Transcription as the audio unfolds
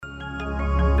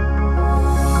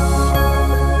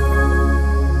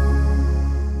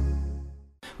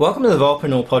Welcome to the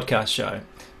Volpreneur Podcast Show.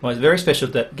 My very special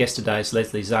guest today is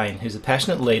Leslie Zane, who's a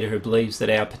passionate leader who believes that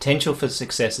our potential for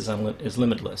success is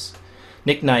limitless.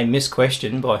 Nicknamed Miss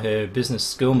Question by her business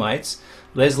schoolmates,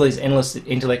 Leslie's endless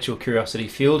intellectual curiosity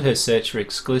fueled her search for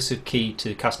exclusive key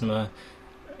to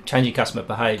changing customer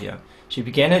behaviour. She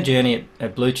began her journey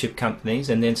at blue chip companies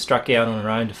and then struck out on her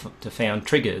own to found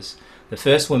Triggers, the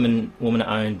first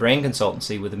woman-owned brand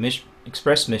consultancy with a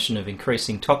express mission of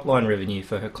increasing top-line revenue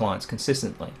for her clients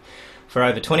consistently. For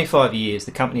over 25 years,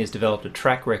 the company has developed a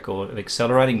track record of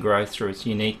accelerating growth through its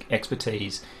unique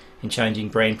expertise in changing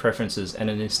brand preferences at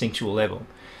an instinctual level.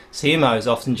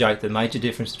 CMOs often joke the major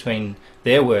difference between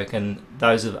their work and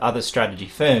those of other strategy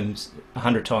firms,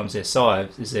 100 times their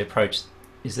size, is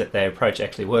that their approach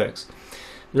actually works.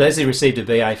 Leslie received a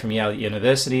BA from Yale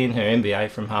University and her MBA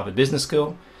from Harvard Business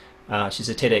School. She's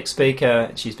a TEDx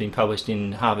speaker. She's been published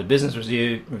in Harvard Business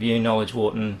Review, Knowledge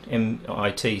Wharton,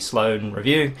 MIT Sloan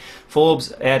Review,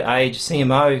 Forbes, Ad Age,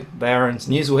 CMO, Barron's,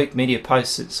 Newsweek, Media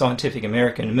Post, Scientific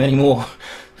American, and many more.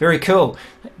 Very cool.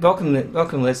 Welcome,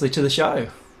 Leslie, to the show.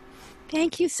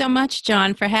 Thank you so much,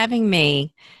 John, for having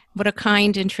me. What a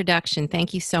kind introduction.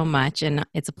 Thank you so much, and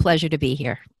it's a pleasure to be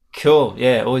here. Cool.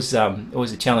 Yeah, always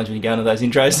a challenge when you go into those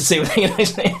intros to see what they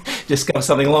can discover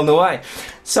something along the way.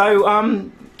 So,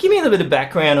 give me a little bit of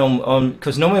background on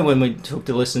because normally when we talk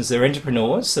to listeners, they're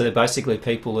entrepreneurs, so they're basically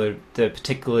people that are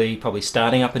particularly probably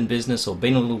starting up in business or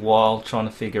been a little while trying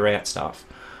to figure out stuff.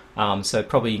 So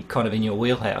probably kind of in your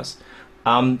wheelhouse.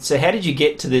 So how did you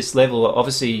get to this level?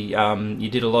 Obviously, you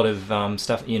did a lot of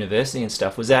stuff at university and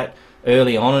stuff. Was that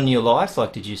early on in your life?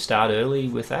 Like, did you start early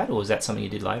with that, or was that something you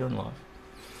did later in life?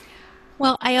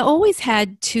 Well, I always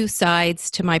had two sides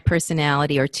to my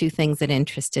personality, or two things that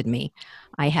interested me.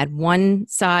 I had one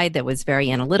side that was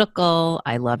very analytical.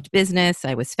 I loved business.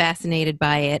 I was fascinated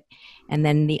by it. And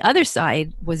then the other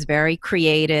side was very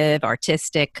creative,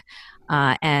 artistic,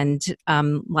 and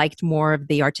liked more of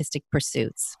the artistic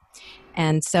pursuits.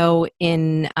 And so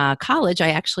in college,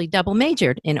 I actually double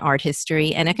majored in art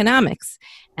history and economics,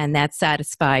 and that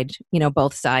satisfied,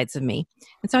 both sides of me.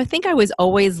 And so I think I was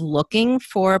always looking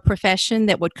for a profession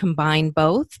that would combine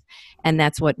both, and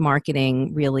that's what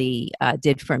marketing really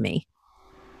did for me.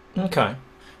 Okay.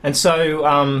 And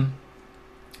so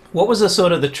what was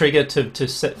the trigger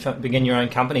to begin your own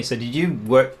company? So did you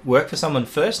work for someone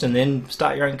first and then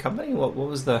start your own company? What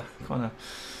was the kind of...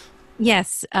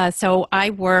 Yes. So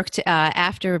I worked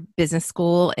after business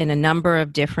school in a number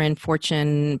of different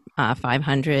Fortune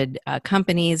 500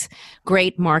 companies,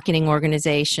 great marketing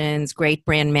organizations, great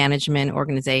brand management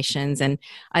organizations, and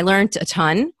I learned a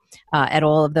ton at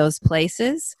all of those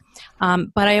places.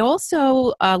 But I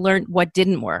also learned what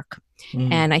didn't work.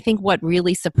 And I think what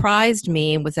really surprised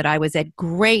me was that I was at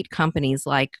great companies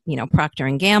like, Procter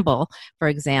 & Gamble, for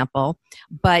example,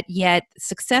 but yet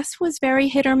success was very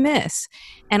hit or miss.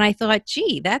 And I thought,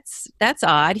 gee, that's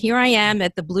odd. Here I am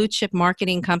at the blue chip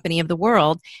marketing company of the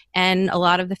world, and a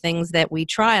lot of the things that we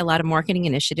try, a lot of marketing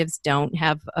initiatives don't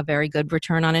have a very good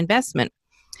return on investment.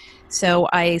 So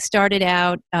I started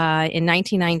out in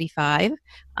 1995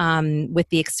 with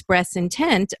the express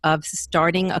intent of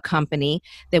starting a company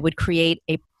that would create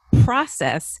a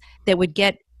process that would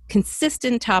get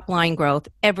consistent top-line growth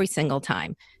every single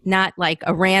time, not like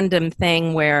a random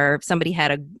thing where somebody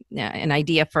had an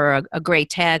idea for a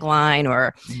great tagline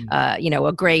or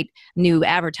a great new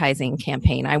advertising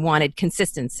campaign. I wanted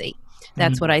consistency.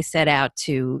 That's what I set out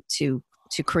to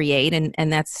create,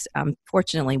 and that's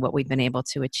fortunately what we've been able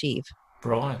to achieve.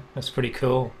 Right, that's pretty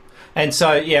cool. And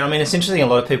so, yeah, I mean, it's interesting. A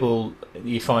lot of people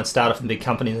you find start off in big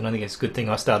companies, and I think it's a good thing.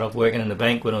 I started off working in the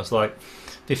bank when I was like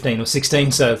 15 or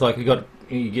 16, so it's like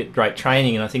you get great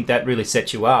training, and I think that really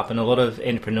sets you up. And a lot of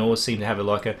entrepreneurs seem to have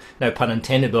a no pun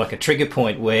intended, but like a trigger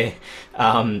point where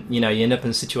you end up in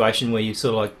a situation where you're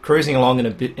sort of like cruising along in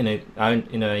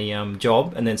a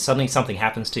job, and then suddenly something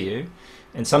happens to you.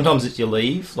 And sometimes it's you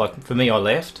leave. Like for me, I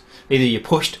left. Either you're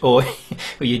pushed or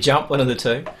you jump, one of the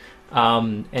two.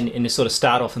 And you sort of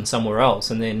start off in somewhere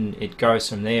else, and then it goes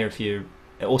from there.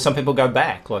 Or some people go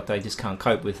back, like they just can't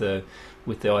cope with the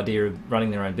idea of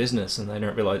running their own business, and they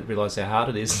don't realize how hard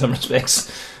it is in some respects,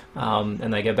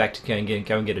 and they go back to go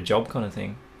and get a job, kind of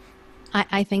thing.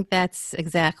 I think that's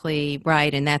exactly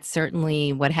right, and that's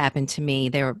certainly what happened to me.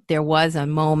 There was a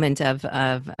moment of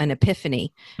an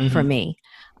epiphany for me.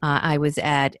 I was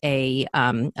at a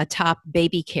top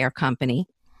baby care company.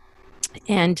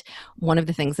 And one of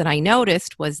the things that I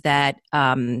noticed was that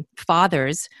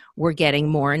fathers were getting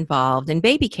more involved in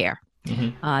baby care.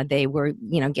 They were,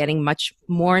 getting much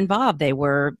more involved. They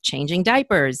were changing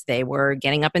diapers. They were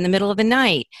getting up in the middle of the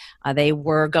night. They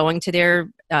were going to their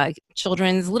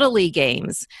children's Little League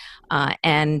games.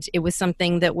 And it was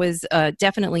something that was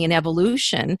definitely an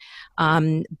evolution.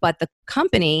 But the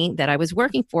company that I was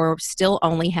working for still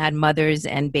only had mothers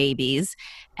and babies.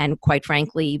 And quite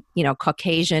frankly,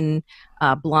 Caucasian,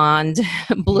 blonde,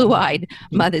 blue-eyed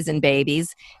mothers and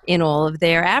babies in all of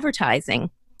their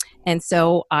advertising. And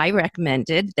so I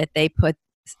recommended that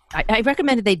I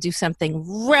recommended they do something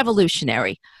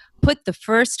revolutionary. Put the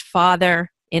first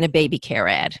father in a baby care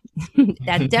ad.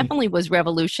 That definitely was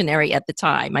revolutionary at the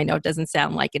time. I know it doesn't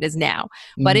sound like it is now,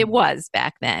 but it was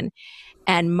back then.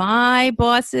 And my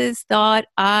bosses thought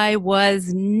I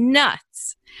was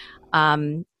nuts.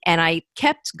 And I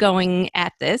kept going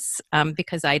at this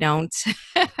because I don't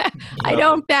I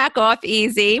don't back off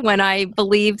easy when I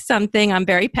believe something. I'm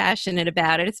very passionate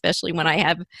about it, especially when I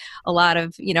have a lot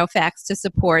of facts to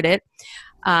support it.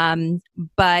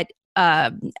 But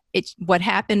what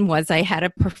happened was I had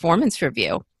a performance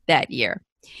review that year.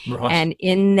 Right. And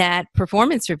in that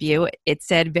performance review, it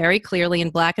said very clearly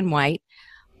in black and white,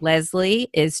 Leslie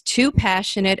is too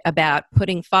passionate about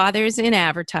putting fathers in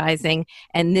advertising,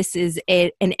 and this is an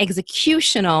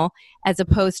executional as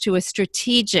opposed to a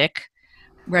strategic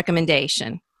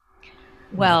recommendation.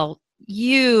 Well,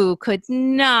 you could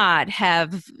not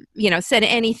have, said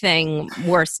anything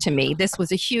worse to me. This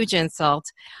was a huge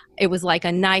insult. It was like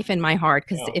a knife in my heart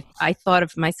because if I thought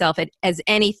of myself as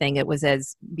anything, it was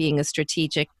as being a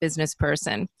strategic business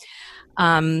person.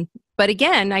 But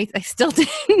again, I still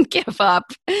didn't give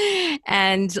up.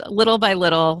 And little by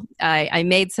little, I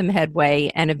made some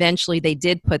headway. And eventually they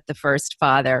did put the first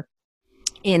father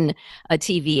in a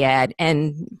TV ad.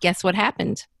 And guess what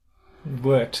happened? It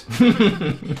worked.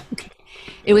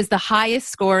 It was the highest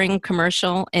scoring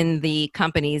commercial in the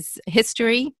company's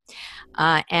history.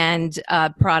 And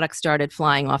products started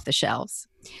flying off the shelves.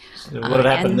 So what had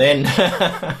happened then?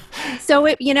 So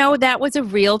that was a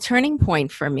real turning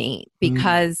point for me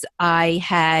because I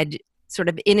had sort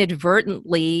of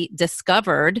inadvertently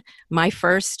discovered my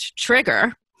first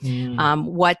trigger.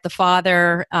 What the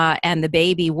father and the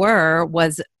baby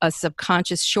was a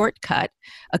subconscious shortcut,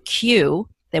 a cue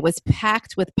that was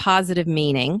packed with positive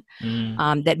meaning,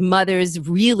 that mothers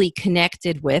really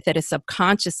connected with at a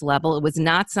subconscious level. It was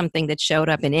not something that showed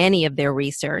up in any of their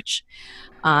research.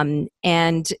 And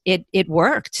it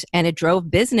worked and it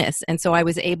drove business. And so I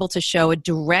was able to show a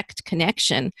direct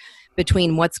connection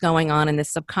between what's going on in the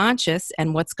subconscious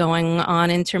and what's going on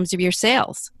in terms of your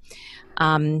sales.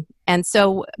 And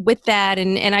so with that,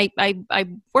 and I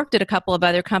worked at a couple of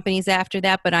other companies after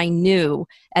that, but I knew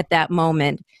at that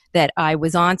moment that I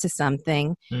was onto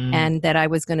something and that I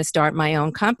was going to start my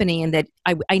own company and that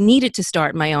I needed to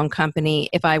start my own company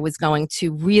if I was going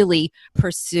to really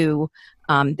pursue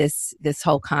this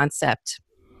whole concept.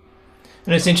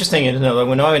 And it's interesting,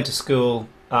 when I went to school,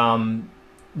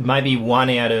 maybe one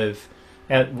out of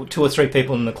 2 or 3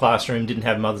 people in the classroom didn't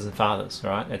have mothers and fathers,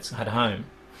 right? It's at home.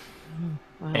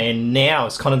 Wow. And now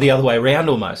it's kind of the other way around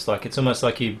almost. Like it's almost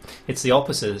like it's the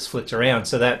opposite, it's flipped around.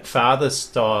 So that father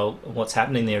style, what's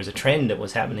happening there is a trend that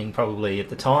was happening probably at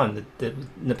the time that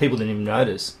the people didn't even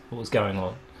notice what was going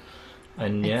on.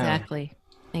 And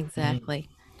Exactly.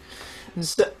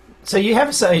 So you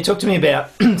talked to me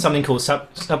about something called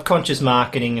subconscious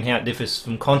marketing and how it differs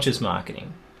from conscious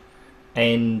marketing.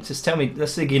 And just tell me,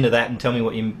 let's dig into that and tell me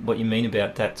what you mean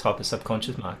about that type of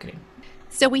subconscious marketing.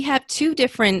 So we have 2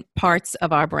 different parts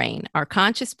of our brain, our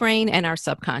conscious brain and our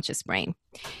subconscious brain.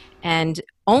 And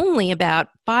only about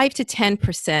 5 to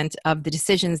 10% of the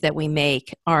decisions that we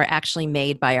make are actually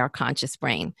made by our conscious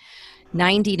brain.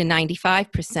 90 to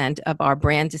 95% of our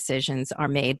brand decisions are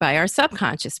made by our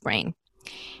subconscious brain.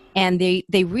 And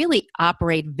they really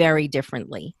operate very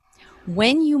differently.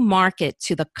 When you market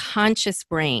to the conscious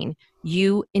brain,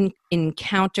 you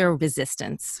encounter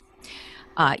resistance.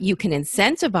 You can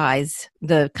incentivize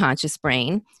the conscious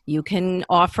brain. You can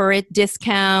offer it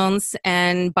discounts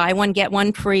and buy one, get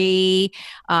one free,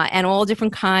 and all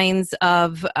different kinds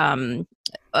of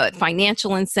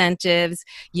financial incentives.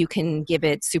 You can give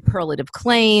it superlative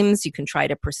claims. You can try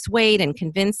to persuade and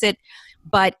convince it.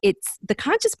 But the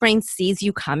conscious brain sees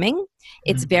you coming.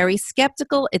 It's very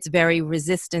skeptical. It's very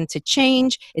resistant to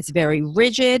change. It's very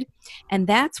rigid. And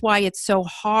that's why it's so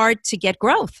hard to get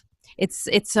growth.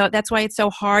 That's why it's so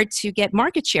hard to get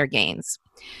market share gains.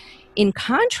 In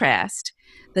contrast,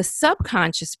 the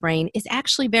subconscious brain is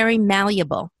actually very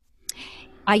malleable.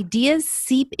 Ideas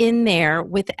seep in there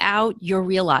without your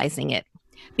realizing it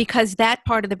because that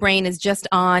part of the brain is just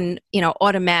on,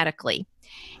 automatically.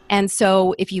 And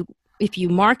so if you if you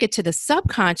market to the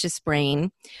subconscious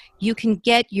brain, you can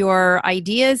get your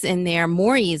ideas in there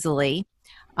more easily,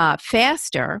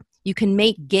 faster. You can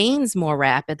make gains more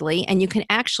rapidly, and you can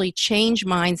actually change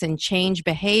minds and change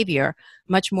behavior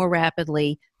much more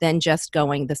rapidly than just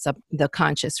going the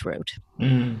conscious route.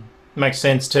 Makes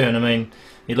sense too. And I mean,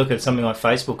 you look at something like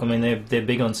Facebook. I mean, they're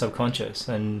big on subconscious,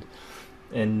 and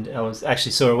I was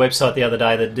actually saw a website the other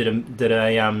day that did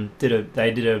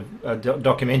a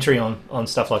documentary on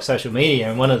stuff like social media.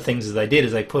 And one of the things that they did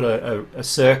is they put a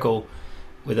circle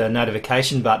with a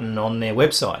notification button on their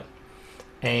website.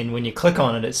 And when you click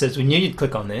on it, it says, "We knew you'd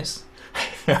click on this."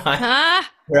 Right?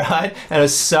 Right? And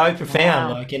it's so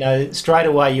profound. Wow. Like, straight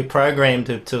away you're programmed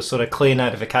to sort of clear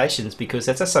notifications, because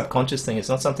that's a subconscious thing. It's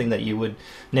not something that you would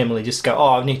normally just go,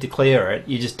 "Oh, I need to clear it."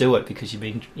 You just do it because you've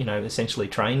been, essentially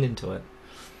trained into it.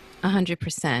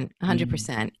 100%,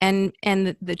 100%. And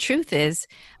the truth is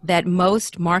that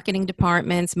most marketing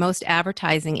departments, most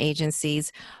advertising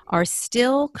agencies are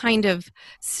still kind of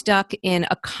stuck in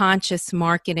a conscious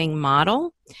marketing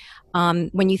model.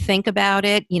 When you think about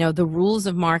it, the rules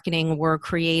of marketing were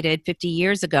created 50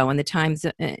 years ago in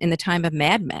the time of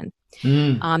Mad Men.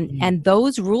 And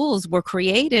those rules were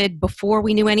created before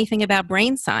we knew anything about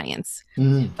brain science.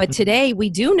 But today we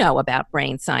do know about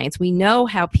brain science. We know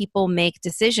how people make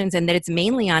decisions, and that it's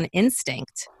mainly on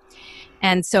instinct.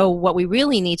 And so what we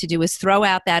really need to do is throw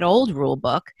out that old rule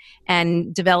book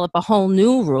and develop a whole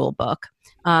new rule book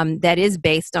that is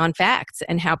based on facts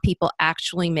and how people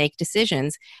actually make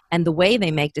decisions. And the way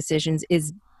they make decisions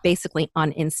is basically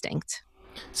on instinct.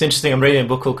 It's interesting. I'm reading a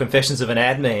book called Confessions of an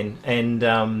Ad Man,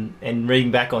 and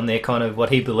reading back on their kind of what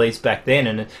he believes back then,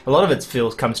 and a lot of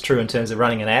it comes true in terms of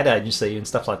running an ad agency and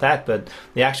stuff like that. But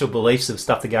the actual beliefs of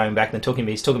stuff they're going back and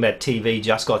he's talking about TV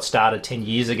just got started 10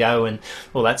 years ago and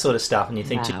all that sort of stuff. And you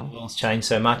think, wow, the world's changed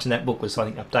so much. And that book was, I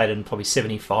think, updated in probably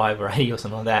 75 or 80 or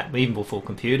something like that, even before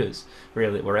computers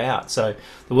really were out. So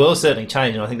the world's certainly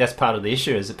changed, and I think that's part of the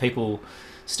issue, is that people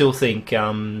still think they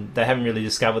haven't really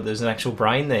discovered there's an actual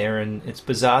brain there, and it's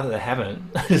bizarre that they haven't.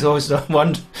 It's always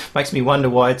makes me wonder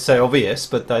why it's so obvious,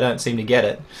 but they don't seem to get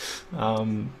it.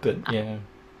 But yeah,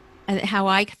 and how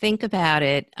I think about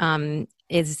it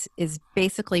is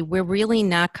basically we're really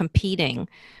not competing.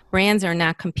 Brands are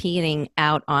not competing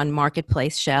out on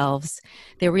marketplace shelves.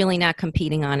 They're really not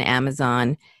competing on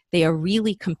Amazon. They are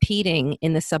really competing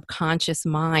in the subconscious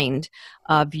mind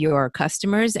of your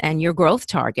customers and your growth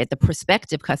target, the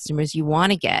prospective customers you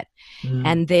want to get.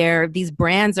 And these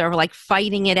brands are like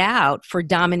fighting it out for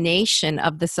domination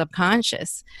of the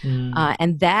subconscious.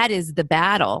 And that is the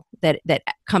battle that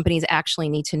companies actually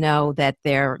need to know that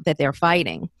they're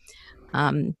fighting.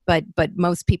 But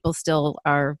most people still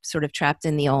are sort of trapped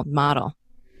in the old model.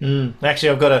 Actually,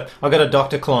 I've got a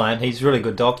doctor client. He's a really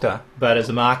good doctor, but as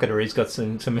a marketer, he's got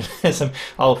some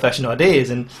old-fashioned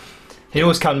ideas, and he'd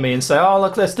always come to me and say, "Oh,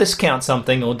 look, let's discount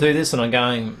something or do this," and I'm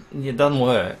going, "It doesn't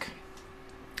work."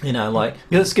 Like,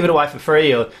 let's give it away for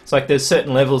free, or it's like there's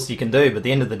certain levels you can do, but at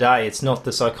the end of the day, it's not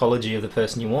the psychology of the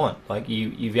person you want. Like,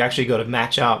 you've actually got to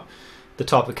match up the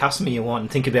type of customer you want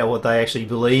and think about what they actually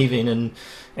believe in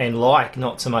and like,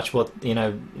 not so much what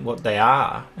they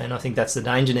are. And I think that's the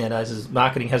danger nowadays, is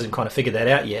marketing hasn't kind of figured that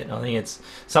out yet. I think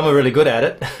some are really good at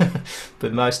it,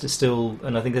 but most are still,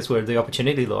 and I think that's where the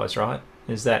opportunity lies, right?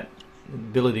 Is that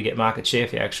ability to get market share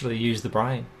if you actually use the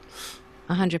brain.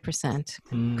 100%.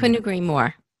 Couldn't agree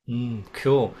more.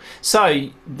 Cool. So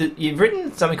you've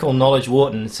written something called Knowledge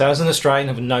Wharton. So as an Australian,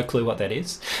 I have no clue what that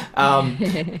is.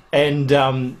 And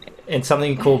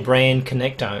something called Brand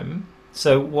Connectome.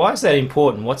 So why is that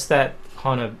important? What's that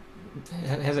kind of,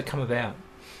 how's it come about?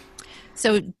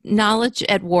 So Knowledge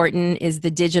at Wharton is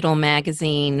the digital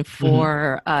magazine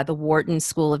for the Wharton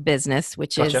School of Business,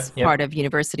 which is part of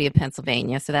University of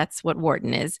Pennsylvania. So that's what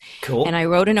Wharton is. Cool. And I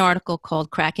wrote an article called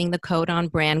Cracking the Code on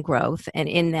Brand Growth. And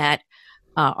in that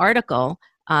article,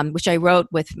 which I wrote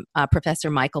with Professor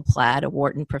Michael Platt, a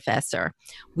Wharton professor,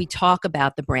 we talk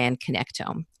about the Brand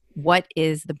Connectome. What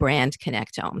is the Brand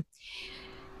Connectome?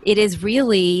 It is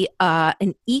really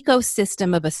an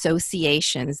ecosystem of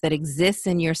associations that exists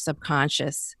in your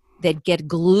subconscious that get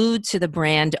glued to the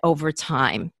brand over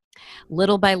time.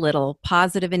 Little by little,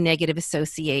 positive and negative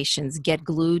associations get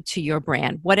glued to your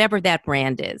brand, whatever that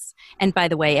brand is. And by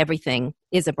the way, everything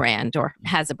is a brand or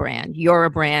has a brand. You're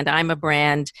a brand. I'm a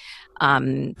brand.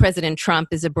 President Trump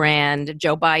is a brand.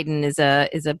 Joe Biden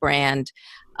is a brand.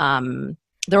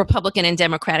 The Republican and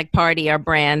Democratic Party are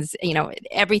brands.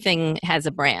 Everything has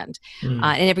a brand, and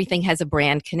everything has a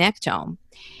brand connectome.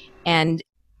 And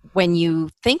when you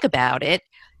think about it,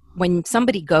 when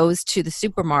somebody goes to the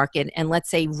supermarket and, let's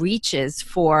say, reaches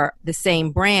for the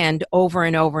same brand over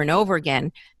and over and over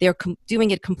again, they're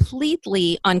doing it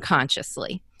completely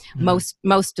unconsciously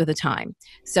most of the time.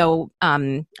 So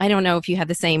I don't know if you have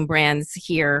the same brands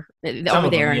here over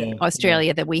there in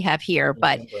Australia that we have here,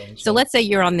 but so let's say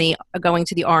you're going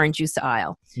to the orange juice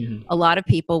aisle. A lot of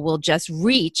people will just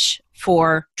reach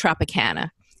for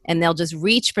Tropicana, and they'll just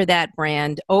reach for that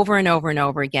brand over and over and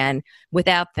over again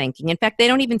without thinking. In fact, they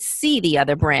don't even see the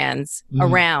other brands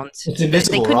around. It's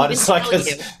invisible, right? It's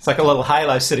like a little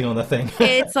halo sitting on the thing.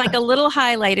 It's like a little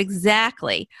highlight,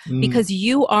 exactly, because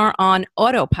you are on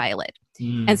autopilot.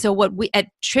 And so what we at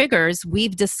Triggers,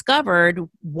 we've discovered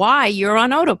why you're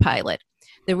on autopilot.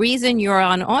 The reason you're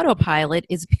on autopilot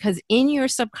is because in your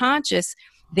subconscious,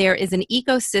 there is an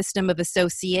ecosystem of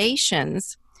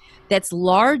associations that's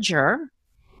larger.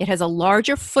 It has a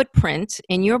larger footprint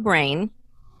in your brain,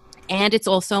 and it's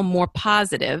also more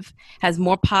positive, has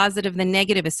more positive than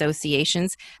negative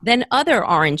associations than other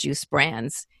orange juice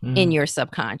brands in your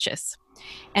subconscious.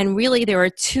 And really, there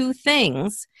are two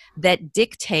things that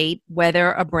dictate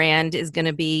whether a brand is going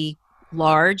to be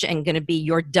large and going to be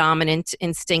your dominant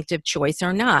instinctive choice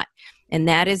or not. And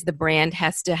that is, the brand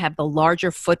has to have the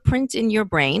larger footprint in your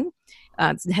brain.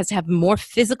 It has to have more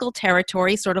physical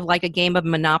territory, sort of like a game of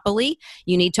Monopoly.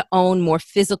 You need to own more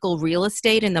physical real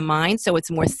estate in the mind, so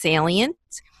it's more salient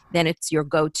than it's your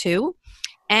go-to.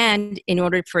 And in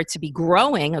order for it to be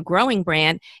growing, a growing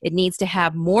brand, it needs to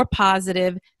have more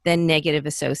positive than negative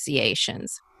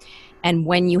associations. And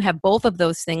when you have both of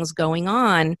those things going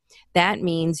on, that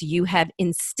means you have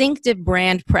instinctive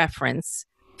brand preference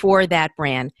for that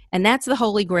brand. And that's the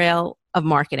holy grail of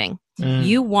marketing.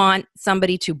 You want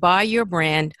somebody to buy your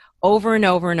brand over and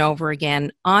over and over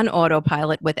again on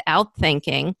autopilot without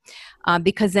thinking,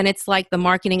 because then it's like the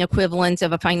marketing equivalent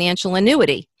of a financial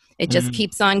annuity. It just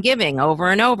keeps on giving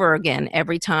over and over again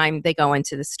every time they go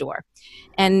into the store.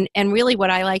 And really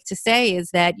what I like to say is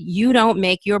that you don't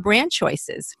make your brand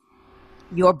choices.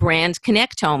 Your brand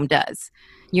connectome does.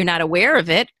 You're not aware of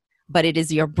it, but it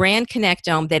is your brand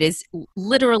connectome that is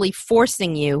literally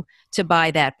forcing you to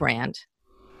buy that brand.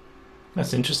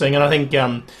 That's interesting. And I think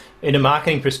in a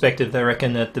marketing perspective, they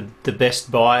reckon that the best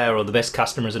buyer or the best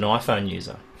customer is an iPhone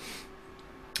user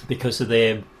because of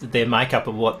their makeup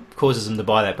of what causes them to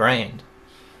buy that brand.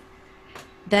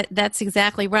 That's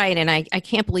exactly right. And I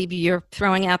can't believe you're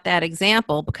throwing out that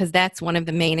example, because that's one of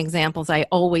the main examples I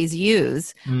always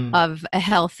use of a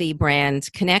healthy brand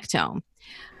connectome.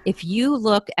 If you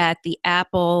look at the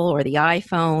Apple or the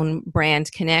iPhone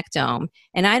brand connectome,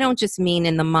 and I don't just mean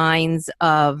in the minds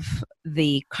of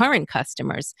the current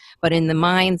customers, but in the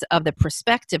minds of the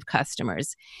prospective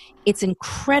customers, it's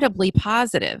incredibly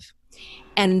positive.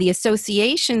 And the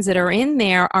associations that are in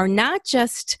there are not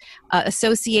just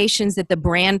associations that the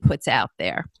brand puts out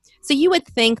there. So you would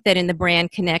think that in the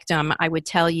brand connectome, I would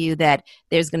tell you that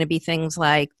there's going to be things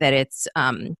like that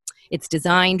it's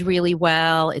designed really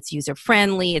well, it's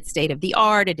user-friendly, it's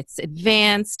state-of-the-art, it's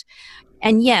advanced.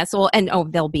 And yes,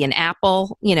 there'll be an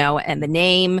Apple, and the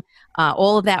name,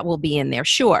 all of that will be in there.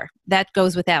 Sure, that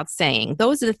goes without saying.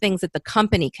 Those are the things that the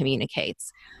company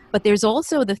communicates. But there's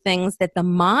also the things that the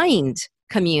mind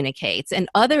communicates and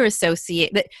other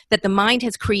that the mind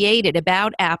has created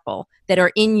about Apple that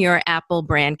are in your Apple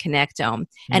brand connectome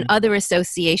and other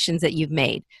associations that you've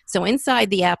made. So inside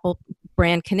the Apple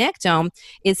brand connectome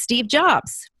is Steve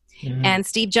Jobs and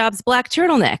Steve Jobs' black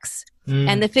turtlenecks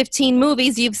and the 15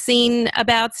 movies you've seen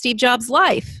about Steve Jobs'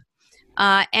 life.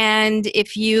 And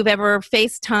if you've ever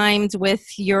FaceTimed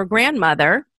with your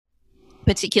grandmother,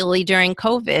 particularly during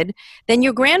COVID, then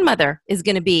your grandmother is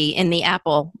going to be in the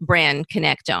Apple brand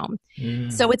connectome.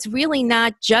 So it's really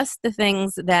not just the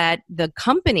things that the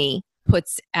company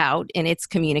puts out in its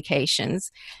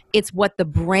communications, it's what the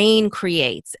brain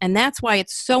creates. And that's why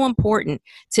it's so important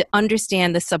to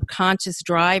understand the subconscious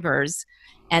drivers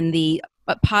and the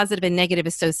positive and negative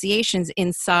associations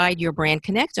inside your brand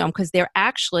connectome, because they're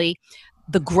actually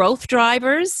the growth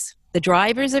drivers, the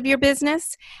drivers of your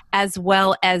business, as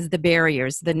well as the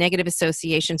barriers. The negative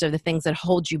associations are the things that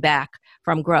hold you back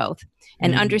from growth.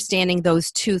 And understanding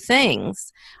those two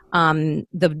things,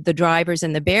 the drivers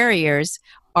and the barriers,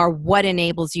 are what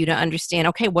enables you to understand,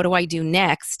 okay, what do I do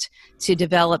next to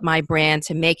develop my brand,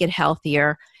 to make it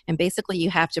healthier? And basically you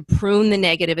have to prune the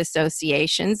negative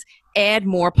associations, add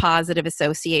more positive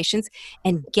associations,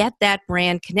 and get that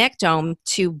brand connectome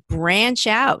to branch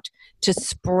out, to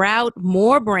sprout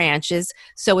more branches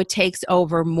so it takes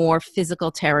over more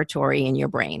physical territory in your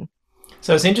brain.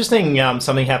 So it's interesting,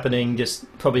 something happening just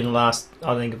probably in the last,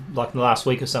 I think, like in the last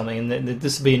week or something, and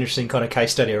this will be an interesting kind of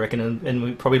case study, I reckon, and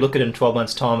we probably look at it in 12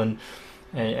 months' time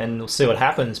and we'll see what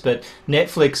happens. But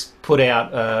Netflix put out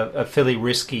a fairly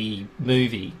risky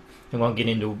movie, and I won't get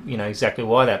into exactly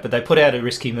why that, but they put out a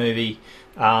risky movie,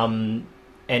 and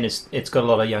it's got a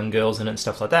lot of young girls in it and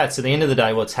stuff like that. So at the end of the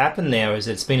day, what's happened now is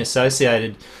it's been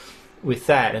associated with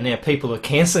that, and now people are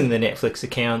cancelling their Netflix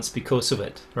accounts because of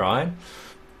it, right?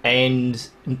 And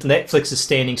Netflix is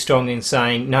standing strong and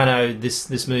saying, no,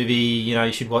 this movie,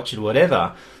 you should watch it or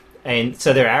whatever. And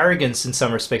so their arrogance in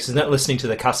some respects is not listening to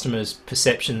the customers'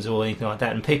 perceptions or anything like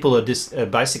that. And people are just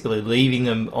basically leaving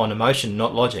them on emotion,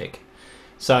 not logic.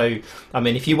 So, I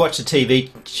mean, if you watch a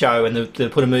TV show and they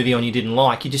put a movie on you didn't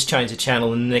like, you just change the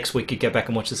channel and the next week you go back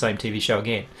and watch the same TV show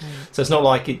again. So it's not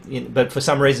like it, but for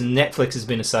some reason Netflix has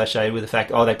been associated with the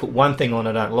fact, they put one thing on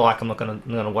I don't like, I'm not going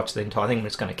to watch the entire thing, I'm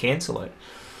just going to cancel it.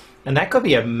 And that could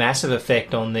be a massive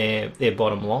effect on their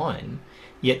bottom line.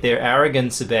 Yet their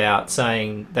arrogance about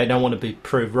saying they don't want to be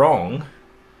proved wrong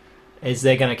is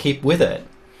they're going to keep with it.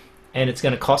 And it's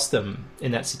going to cost them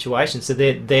in that situation. So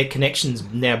their connection's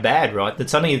now bad, right? That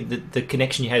suddenly the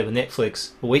connection you had with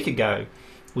Netflix a week ago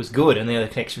was good, and now the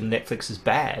connection with Netflix is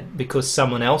bad because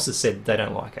someone else has said they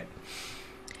don't like it.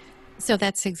 So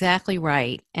that's exactly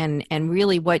right. And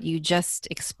really what you just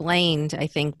explained, I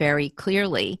think, very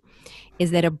clearly,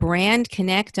 is that a brand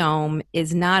connectome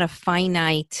is not a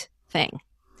finite thing.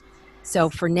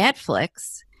 So for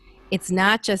Netflix, it's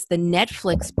not just the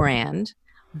Netflix brand,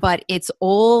 but it's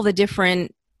all the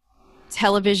different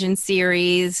television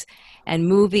series and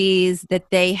movies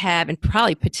that they have, and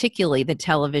probably particularly the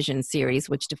television series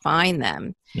which define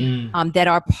them, that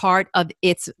are part of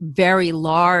its very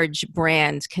large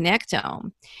brand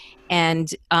connectome.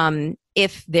 And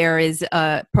if there is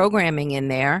programming in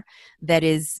there that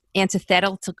is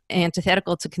antithetical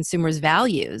to consumers'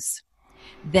 values,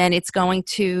 then it's going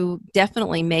to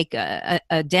definitely make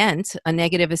a dent, a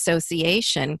negative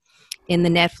association in the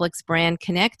Netflix brand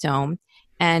connectome.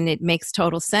 And it makes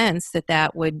total sense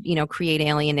that would, create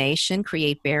alienation,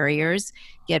 create barriers,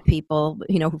 get people,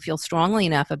 who feel strongly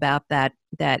enough about that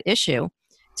issue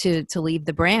to leave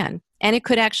the brand. And it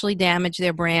could actually damage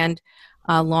their brand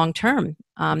long term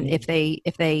if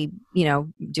they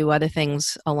do other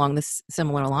things along the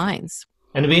similar lines.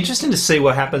 And it'd be interesting to see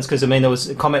what happens, because there was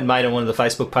a comment made on one of the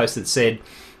Facebook posts that said,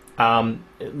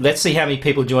 "Let's see how many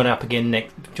people join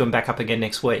back up again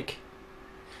next week."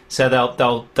 So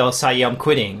they'll say, "Yeah, I'm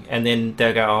quitting," and then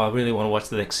they'll go, "Oh, I really want to watch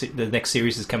the next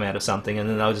series has come out or something," and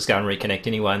then they'll just go and reconnect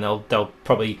anyway, and they'll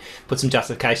probably put some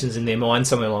justifications in their mind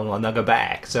somewhere along the line. They'll go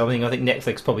back. So I think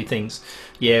Netflix probably thinks,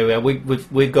 "Yeah, well,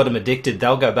 we've got them addicted.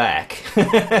 They'll go back.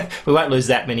 We won't lose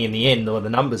that many in the end, or the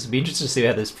numbers." It'd be interesting to see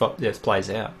how this plays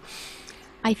out.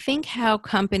 I think how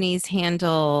companies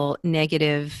handle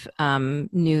negative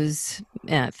news,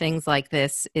 things like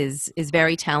this, is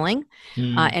very telling,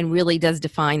 and really does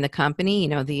define the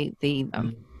company.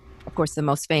 Of course, the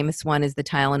most famous one is the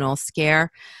Tylenol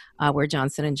scare, where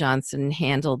Johnson & Johnson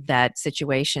handled that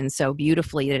situation so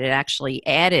beautifully that it actually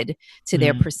added to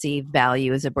their perceived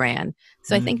value as a brand.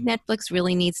 So I think Netflix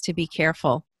really needs to be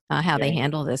careful how they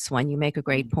handle this one. You make a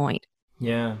great point.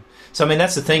 Yeah. So,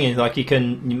 that's the thing, is like you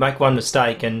make one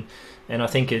mistake and I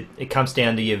think it comes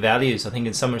down to your values. I think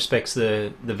in some respects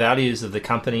the values of the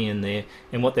company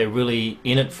and what they're really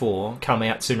in it for come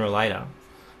out sooner or later.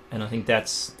 And I think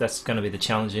that's going to be the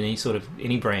challenge in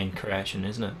any brand creation,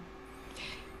 isn't it?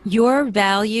 Your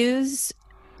values,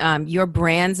 your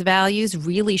brand's values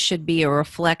really should be a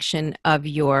reflection of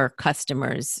your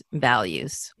customers'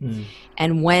 values.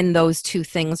 And when those two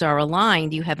things are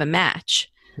aligned, you have a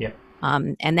match. Yep.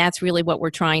 And that's really what we're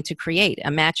trying to create,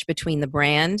 a match between the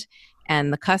brand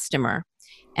and the customer.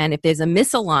 And if there's a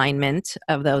misalignment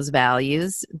of those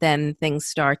values, then things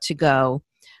start to go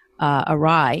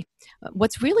awry.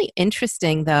 What's really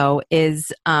interesting, though,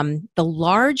 is the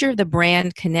larger the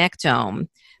brand connectome,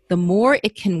 the more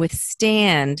it can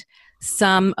withstand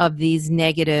some of these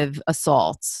negative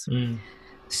assaults.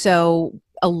 So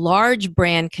a large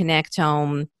brand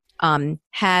connectome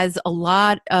has a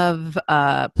lot of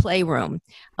playroom,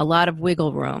 a lot of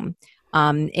wiggle room,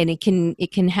 and it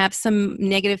can have some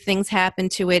negative things happen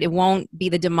to it. It won't be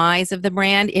the demise of the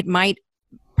brand. It might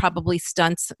probably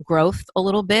stunts growth a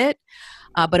little bit,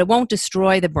 but it won't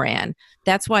destroy the brand.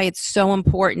 That's why it's so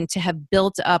important to have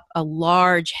built up a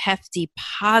large, hefty,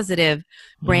 positive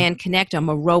brand connectome,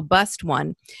 a robust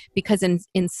one, because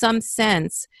in some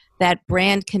sense, that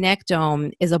brand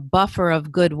connectome is a buffer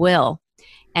of goodwill.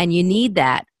 And you need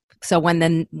that. So when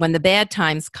the bad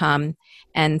times come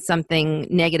and something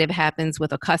negative happens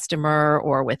with a customer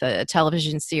or with a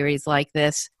television series like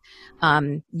this,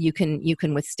 you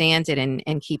can withstand it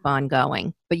and keep on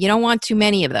going. But you don't want too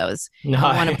many of those. No. You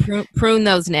want to prune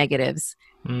those negatives.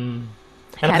 And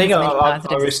I Have think as many I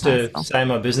positives used as to possible. say in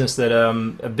my business that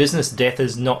a business death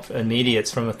is not immediate,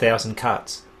 it's from 1,000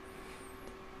 cuts.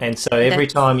 And so every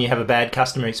That's time you have a bad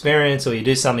customer experience or you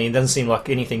do something, it doesn't seem like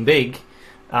anything big,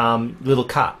 little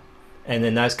cut. And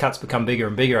then those cuts become bigger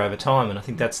and bigger over time. And I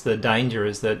think that's the danger,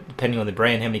 is that depending on the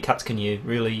brand, how many cuts can you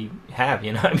really have,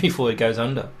 before it goes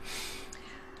under?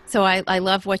 So I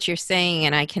love what you're saying,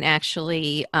 and I can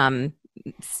actually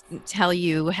tell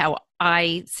you how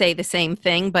I say the same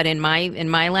thing, but in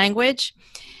my language.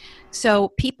 So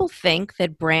people think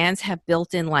that brands have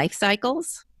built-in life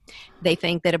cycles. They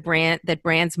think that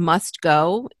brands must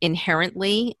go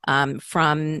inherently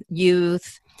from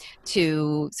youth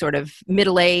to sort of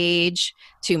middle age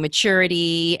to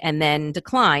maturity and then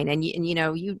decline. And you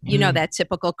know that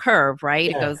typical curve, right?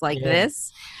 It Yeah, goes like yeah,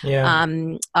 this, yeah.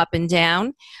 up and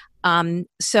down.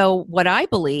 So what I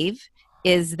believe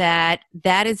is that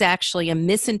is actually a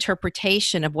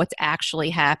misinterpretation of what's actually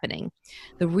happening.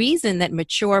 The reason that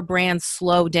mature brands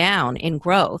slow down in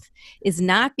growth is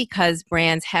not because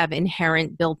brands have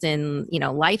inherent built-in,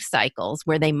 life cycles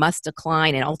where they must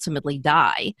decline and ultimately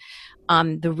die.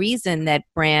 The reason that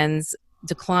brands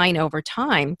decline over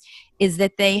time is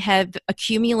that they have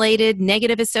accumulated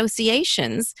negative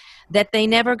associations that they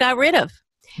never got rid of.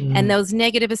 And Mm. those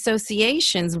negative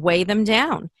associations weigh them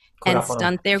down Caught and up on them.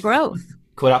 stunt their growth.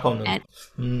 Caught up on them. And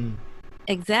Mm.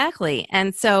 exactly.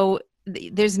 And so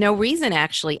there's no reason,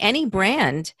 actually. Any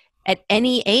brand at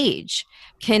any age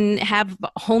can have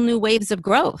whole new waves of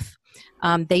growth.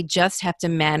 They just have to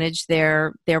manage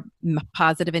their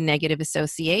positive and negative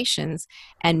associations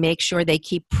and make sure they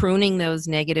keep pruning those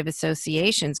negative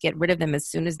associations, get rid of them as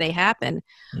soon as they happen,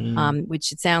 Mm.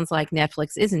 which it sounds like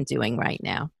Netflix isn't doing right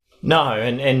now. No,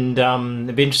 and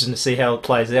it'd be interesting to see how it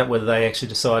plays out, whether they actually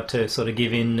decide to sort of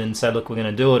give in and say, look, we're going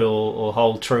to do it, or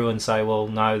hold true and say, well,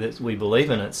 no, that we believe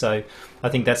in it. So I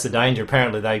think that's the danger.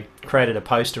 Apparently they created a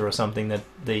poster or something that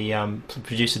the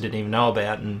producer didn't even know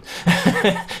about, and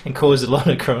and caused a lot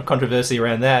of controversy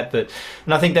around that.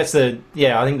 And I think I think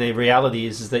the reality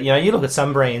is that, you look at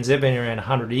some brands, they've been around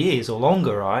 100 years or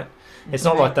longer, right? It's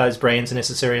not like those brands are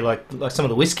necessarily like some of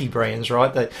the whiskey brands,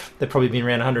 right? They've probably been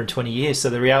around 120 years. So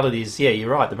the reality is, yeah,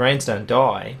 you're right. The brands don't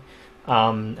die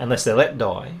unless they're let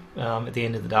die at the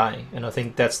end of the day. And I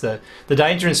think that's the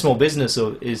danger in small business,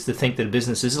 is to think that a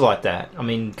business is like that. I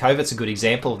mean, COVID's a good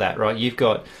example of that, right? You've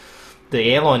got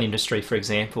the airline industry, for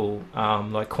example,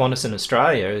 like Qantas in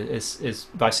Australia is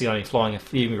basically only flying a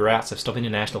few routes. They've stopped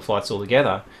international flights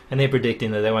altogether, and they're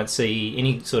predicting that they won't see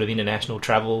any sort of international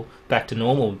travel back to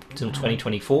normal until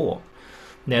 2024.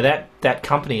 Now that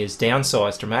company has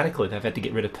downsized dramatically. They've had to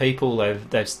get rid of people.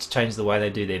 They've changed the way they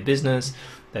do their business.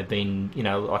 They've been,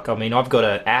 I've got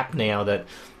an app now that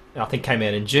I think came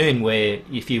out in June, where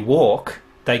if you walk,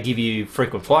 they give you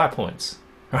frequent flyer points,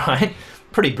 right?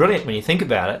 Pretty brilliant when you think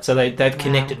about it. So they've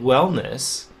connected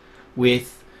wellness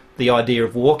with the idea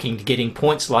of walking to getting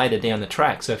points later down the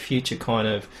track, so future kind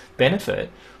of benefit.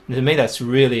 And to me, that's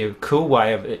really a cool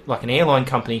way of it. Like an airline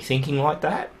company thinking like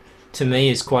that, to me,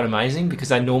 is quite amazing, because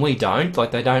they normally don't.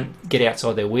 Like, they don't get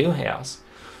outside their wheelhouse.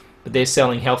 But they're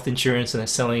selling health insurance and they're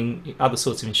selling other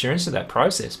sorts of insurance to that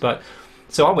process.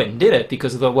 So I went and did it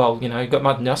because I thought, well, got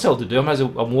nothing else to do.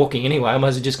 I'm walking anyway. I might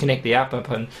as well just connect the app up,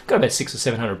 and got about 600 or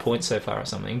 700 points so far or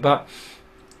something. But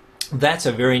that's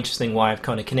a very interesting way of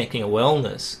kind of connecting a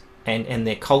wellness and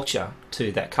their culture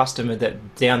to that customer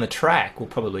that down the track will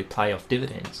probably pay off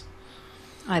dividends.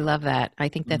 I love that. I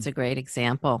think that's a great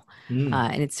example. Mm.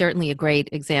 And it's certainly a great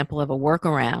example of a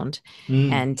workaround,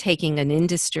 and taking an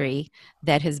industry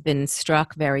that has been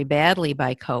struck very badly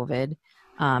by COVID.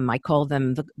 I call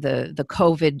them the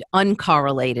COVID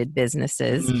uncorrelated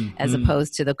businesses, as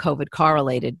opposed to the COVID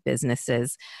correlated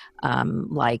businesses,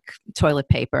 like toilet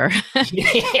paper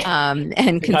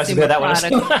and consumer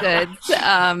product goods,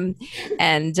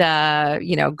 and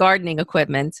gardening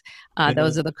equipment.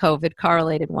 Those are the COVID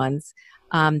correlated ones.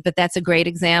 But that's a great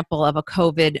example of a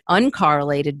COVID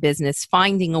uncorrelated business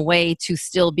finding a way to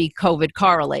still be COVID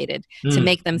correlated, to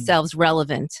make themselves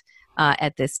relevant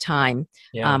at this time,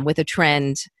 with a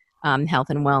trend, health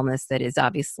and wellness, that is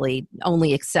obviously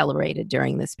only accelerated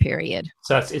during this period.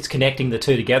 So it's connecting the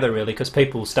two together, really, because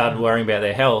people started worrying about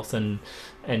their health and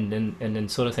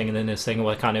sort of thing, and then they're saying,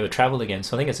 well, I can't ever travel again.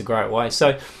 So I think it's a great way.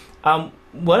 So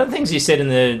one of the things you said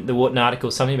in the Wharton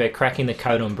article, something about cracking the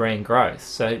code on brand growth.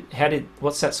 So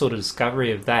what's that sort of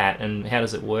discovery of that, and how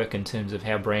does it work in terms of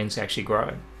how brands actually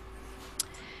grow?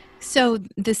 So,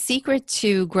 the secret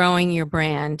to growing your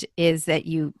brand is that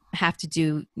you have to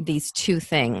do these two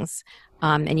things,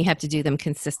 and you have to do them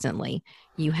consistently.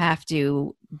 You have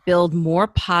to build more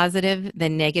positive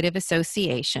than negative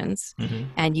associations, Hmm.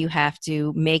 and you have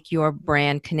to make your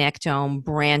brand connectome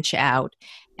branch out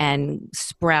and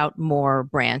sprout more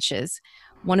branches.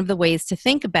 One of the ways to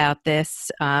think about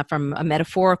this from a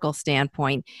metaphorical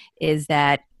standpoint is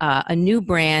that a new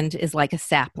brand is like a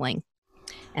sapling,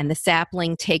 and the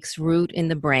sapling takes root in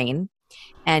the brain.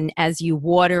 And as you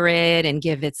water it and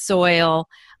give it soil,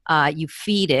 you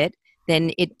feed it,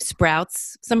 then it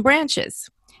sprouts some branches.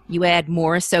 You add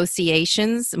more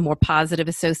associations, more positive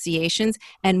associations,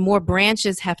 and more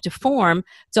branches have to form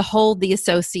to hold the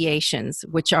associations,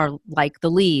 which are like the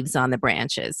leaves on the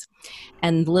branches.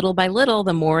 And little by little,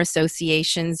 the more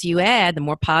associations you add, the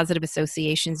more positive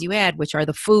associations you add, which are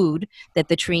the food that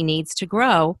the tree needs to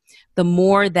grow, the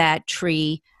more that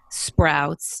tree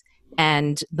sprouts.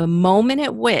 And the moment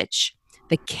at which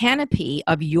the canopy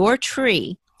of your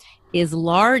tree is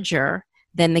larger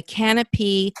than the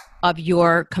canopy of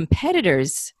your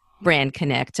competitor's brand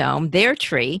connectome, their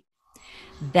tree,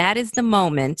 that is the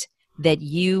moment that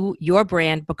your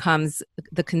brand becomes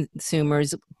the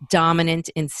consumer's dominant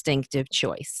instinctive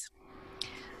choice.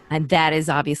 And that is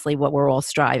obviously what we're all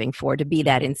striving for, to be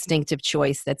that instinctive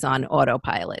choice that's on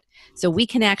autopilot. So we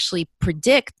can actually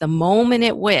predict the moment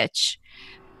at which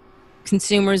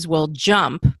consumers will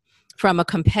jump from a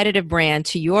competitive brand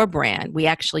to your brand. We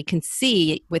actually can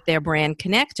see with their brand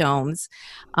connectomes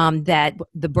that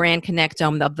the brand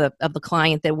connectome of the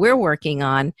client that we're working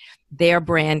on, their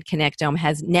brand connectome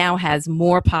has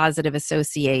more positive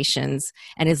associations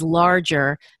and is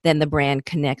larger than the brand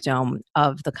connectome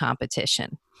of the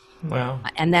competition. Wow.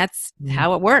 And that's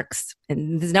how it works.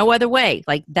 And there's no other way.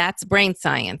 Like, that's brain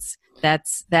science.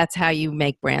 That's how you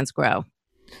make brands grow.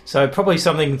 So probably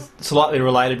something slightly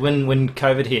related. When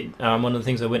COVID hit, one of the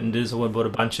things I went and did is I went and bought a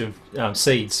bunch of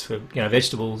seeds for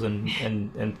vegetables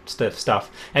and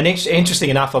stuff. And interesting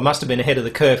enough, I must have been ahead of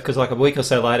the curve, because like a week or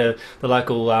so later, the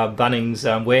local Bunnings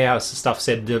warehouse and stuff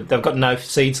said they've got no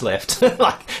seeds left.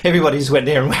 Like, everybody just went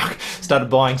there and started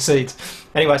buying seeds.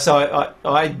 Anyway, so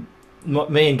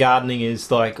me and gardening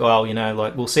is like, well,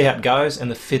 like, we'll see how it goes,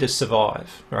 and the fittest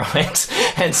survive,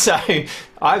 right? And so I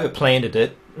overplanted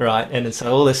it, right? And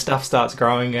so all this stuff starts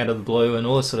growing out of the blue and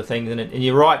all this sort of thing. And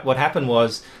you're right, what happened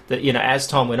was that, as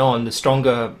time went on, the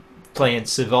stronger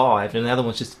plants survived, and the other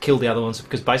ones just killed the other ones,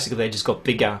 because basically they just got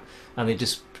bigger, and they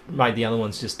just made the other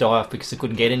ones just die off because they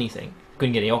couldn't get anything,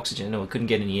 couldn't get any oxygen, or couldn't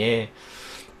get any air.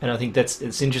 And I think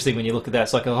it's interesting when you look at that.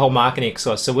 It's like a whole marketing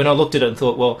exercise. So when I looked at it and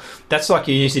thought, well, that's like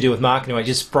you usually do with marketing, where you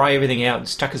just spray everything out and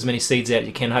just chuck as many seeds out as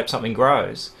you can, hope something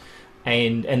grows,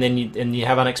 and then you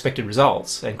have unexpected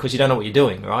results, and because you don't know what you're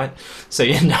doing, right? So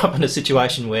you end up in a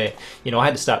situation where I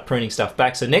had to start pruning stuff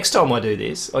back. So next time I do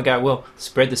this, I go, well,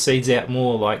 spread the seeds out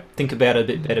more. Like, think about it a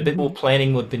bit better. A bit more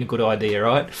planning would have been a good idea,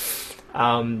 right?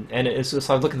 And it's just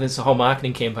like, look at this whole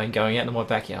marketing campaign going out in my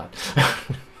backyard.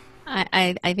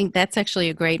 I think that's actually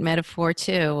a great metaphor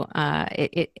too.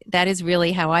 That is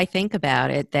really how I think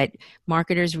about it, that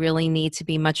marketers really need to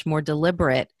be much more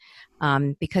deliberate,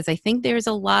 because I think there's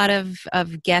a lot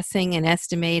of guessing and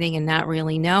estimating and not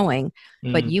really knowing.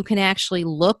 But you can actually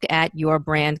look at your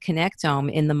brand connectome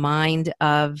in the mind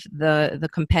of the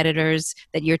competitors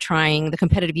that the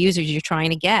competitive users you're trying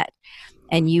to get.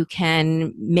 And you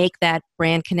can make that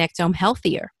brand connectome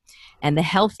healthier. And the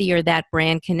healthier that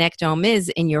brand connectome is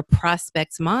in your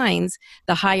prospects' minds,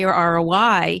 the higher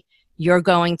ROI you're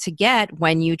going to get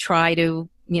when you try to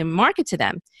market to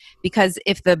them. Because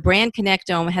if the brand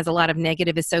connectome has a lot of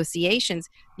negative associations,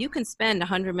 you can spend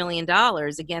 $100 million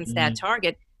against that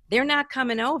target. They're not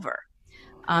coming over.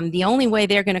 The only way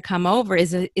they're going to come over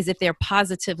is if they're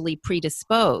positively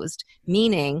predisposed,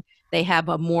 meaning they have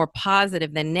a more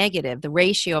positive than negative. The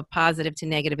ratio of positive to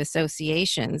negative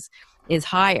associations is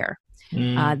higher.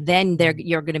 Then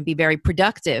you're going to be very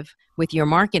productive with your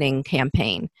marketing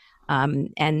campaign.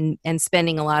 And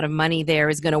spending a lot of money there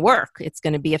is going to work. It's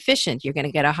going to be efficient. You're going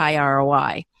to get a high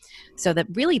ROI. So that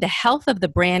really the health of the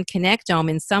brand connectome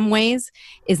in some ways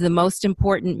is the most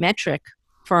important metric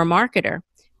for a marketer,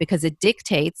 because it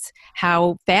dictates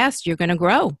how fast you're going to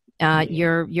grow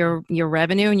your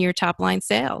revenue and your top line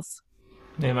sales.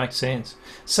 Yeah, makes sense.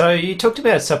 So you talked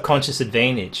about subconscious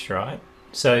advantage, right?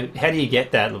 So how do you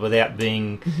get that without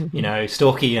being,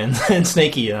 stalky and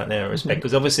sneaky in that respect?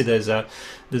 Because obviously there's a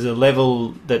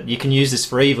level that you can use this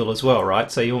for evil as well, right?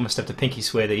 So you almost have to pinky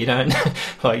swear that you don't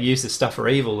use this stuff for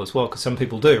evil as well, because some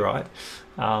people do, right?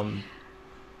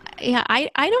 Yeah, I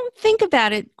don't think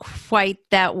about it quite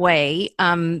that way.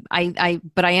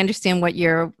 But I understand what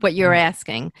you're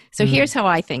asking. So here's how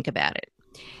I think about it.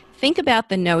 Think about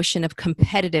the notion of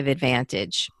competitive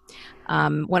advantage.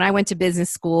 When I went to business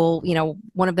school,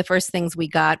 one of the first things we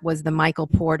got was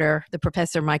the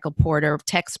Professor Michael Porter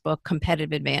textbook,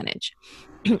 Competitive Advantage.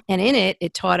 And in it,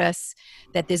 it taught us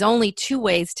that there's only two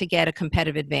ways to get a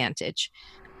competitive advantage.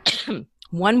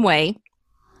 One way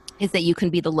is that you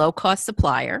can be the low-cost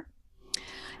supplier.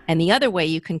 And the other way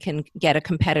you can get a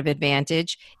competitive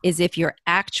advantage is if you're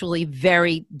actually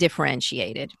very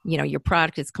differentiated. Your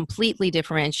product is completely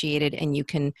differentiated and you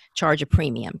can charge a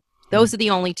premium. Those are the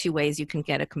only two ways you can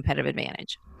get a competitive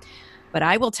advantage. But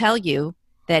I will tell you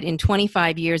that in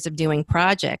 25 years of doing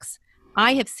projects,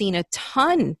 I have seen a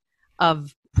ton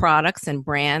of products and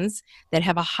brands that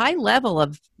have a high level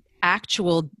of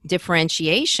actual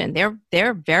differentiation.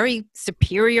 They're very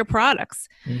superior products,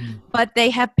 but they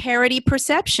have parity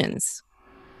perceptions.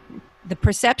 The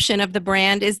perception of the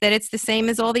brand is that it's the same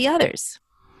as all the others.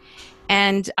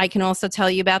 And I can also tell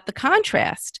you about the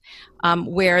contrast,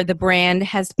 where the brand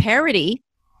has parity,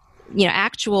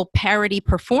 actual parity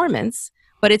performance,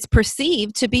 but it's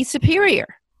perceived to be superior.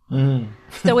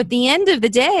 So at the end of the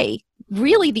day,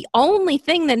 really the only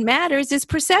thing that matters is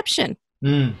perception.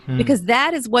 Because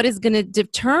that is what is going to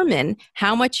determine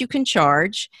how much you can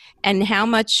charge and how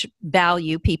much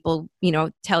value people,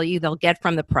 tell you they'll get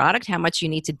from the product, how much you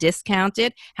need to discount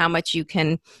it, how much you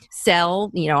can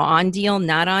sell, on deal,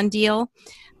 not on deal.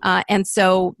 And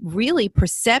so really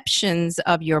perceptions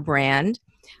of your brand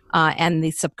and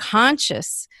the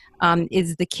subconscious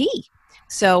is the key.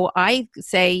 So I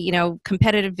say,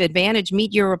 competitive advantage,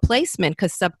 meet your replacement,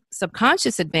 because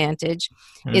subconscious advantage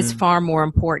is far more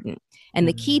important. And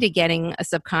the key to getting a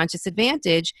subconscious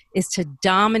advantage is to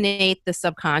dominate the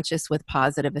subconscious with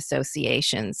positive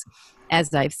associations,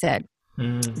 as I've said.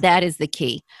 That is the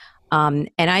key. And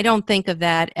I don't think of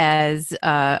that as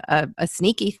a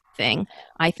sneaky thing.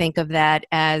 I think of that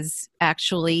as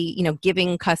actually,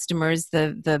 giving customers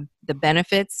the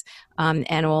benefits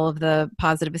and all of the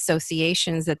positive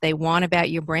associations that they want about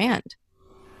your brand.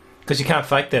 Because you can't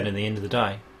fake that in the end of the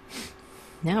day.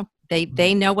 No.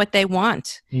 They know what they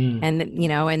want, and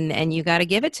and you got to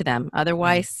give it to them.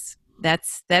 Otherwise,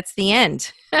 that's the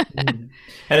end. And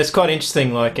it's quite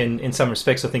interesting. Like in some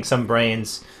respects, I think some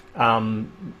brands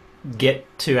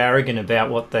get too arrogant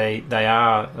about what they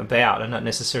are about, and not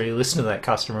necessarily listen to that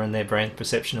customer and their brand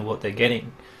perception of what they're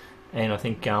getting. And I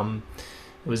think it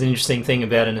was an interesting thing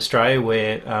about in Australia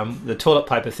where the toilet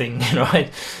paper thing, right?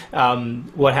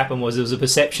 What happened was there was a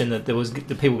perception that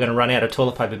the people were going to run out of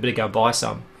toilet paper, better go buy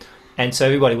some. And so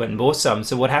everybody went and bought some.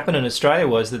 So what happened in Australia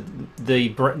was that the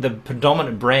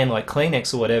predominant brand like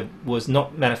Kleenex or whatever was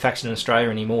not manufactured in Australia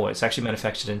anymore. It's actually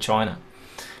manufactured in China.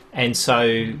 And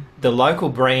so the local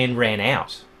brand ran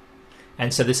out.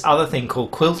 And so this other thing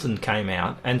called Quilton came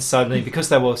out. And suddenly, because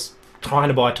they were trying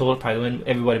to buy toilet paper, when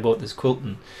everybody bought this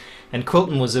Quilton. And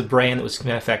Quilton was a brand that was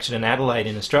manufactured in Adelaide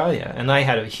in Australia. And they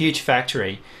had a huge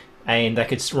factory and they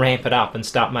could ramp it up and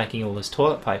start making all this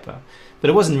toilet paper. But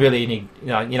it wasn't really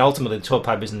any, ultimately the toilet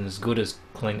paper isn't as good as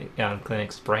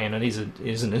Kleenex brand, and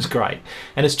isn't as great.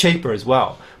 And it's cheaper as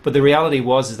well. But the reality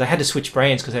is they had to switch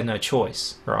brands because they had no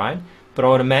choice, right? But I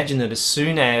would imagine that as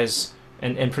soon as,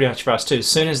 and pretty much for us too, as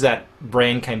soon as that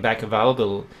brand came back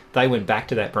available, they went back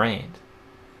to that brand.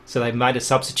 So they made a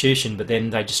substitution, but then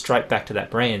they just straight back to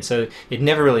that brand. So it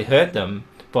never really hurt them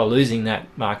by losing that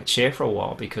market share for a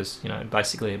while because,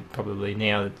 basically probably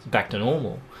now it's back to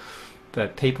normal.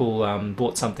 But people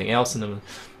bought something else, and there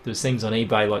was things on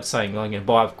eBay like saying, "I'm going to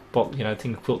buy a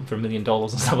thing of Quilton for $1 million" or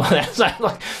something like that.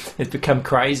 So it's become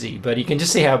crazy. But you can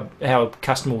just see how a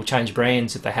customer will change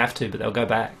brands if they have to, but they'll go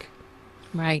back.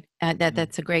 Right.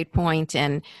 That's a great point.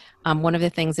 And one of the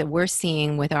things that we're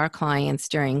seeing with our clients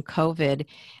during COVID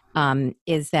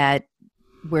is that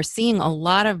we're seeing a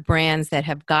lot of brands that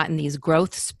have gotten these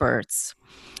growth spurts,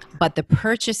 but the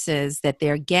purchases that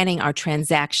they're getting are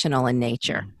transactional in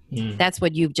nature. That's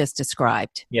what you've just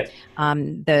described. Yep.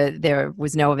 There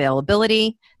was no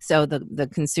availability, so the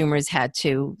consumers had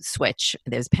to switch.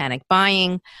 There's panic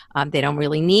buying. They don't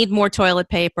really need more toilet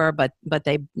paper, but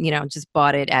they just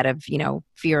bought it out of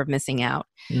fear of missing out.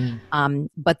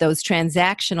 But those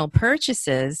transactional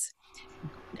purchases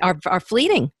are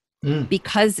fleeting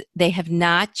because they have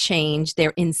not changed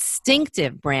their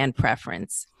instinctive brand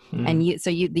preference. And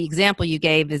the example you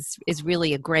gave is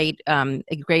really a great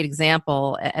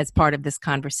example as part of this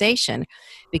conversation,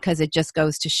 because it just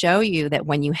goes to show you that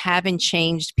when you haven't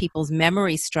changed people's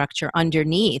memory structure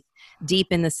underneath, deep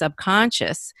in the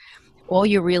subconscious, all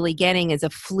you're really getting is a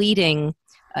fleeting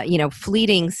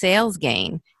fleeting sales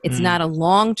gain. It's not a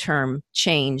long-term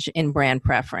change in brand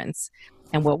preference.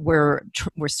 And what we're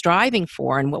striving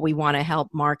for, and what we want to help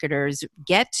marketers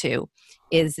get to,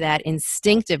 is that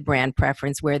instinctive brand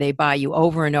preference where they buy you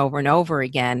over and over and over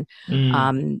again.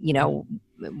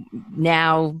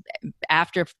 Now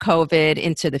after COVID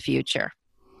into the future.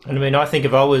 And I mean, I think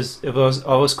if I was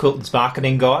Quilton's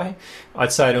marketing guy,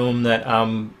 I'd say to them that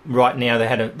right now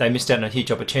they missed out on a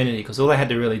huge opportunity, because all they had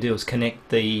to really do was connect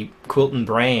the Quilton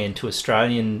brand to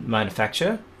Australian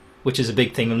manufacture, which is a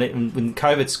big thing. And when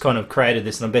COVID's kind of created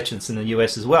this, and I bet you it's in the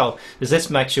US as well, is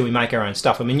let's make sure we make our own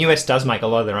stuff. I mean, US does make a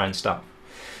lot of their own stuff,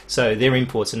 so their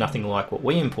imports are nothing like what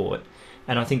we import.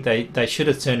 And I think they should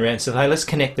have turned around and said, hey, let's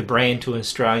connect the brand to an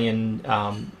Australian,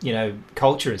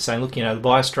 culture, and saying, look,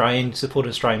 buy Australian, support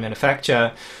Australian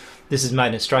manufacture. This is made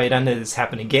in Australia. Don't let this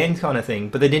happen again, kind of thing.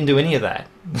 But they didn't do any of that,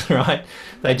 right?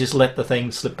 They just let the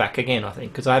thing slip back again, I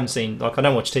think. Because I haven't seen, I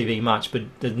don't watch TV much, but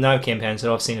there's no campaigns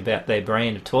that I've seen about their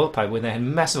brand of toilet paper where they had a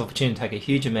massive opportunity to take a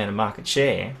huge amount of market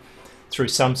share through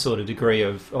some sort of degree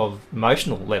of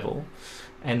emotional level,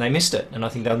 and they missed it. And I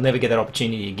think they'll never get that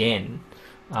opportunity again.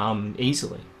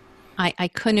 Easily. I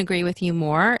couldn't agree with you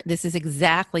more. This is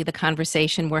exactly the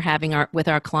conversation we're having with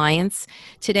our clients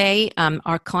today.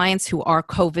 Our clients who are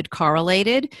COVID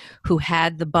correlated, who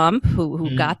had the bump,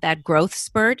 who got that growth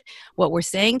spurt. What we're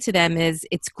saying to them is,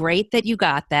 it's great that you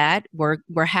got that.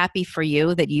 We're happy for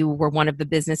you that you were one of the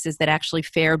businesses that actually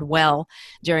fared well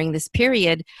during this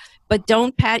period. But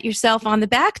don't pat yourself on the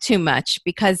back too much,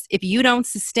 because if you don't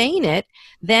sustain it,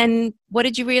 then what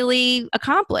did you really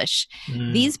accomplish?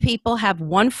 These people have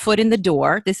one foot in the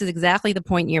door. This is exactly the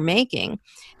point you're making.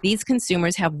 These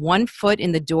consumers have one foot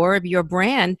in the door of your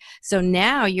brand. So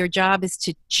now your job is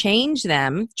to change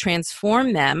them,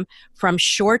 transform them from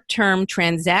short-term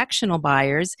transactional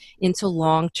buyers into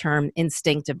long-term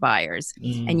instinctive buyers.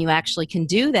 And you actually can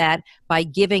do that by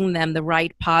giving them the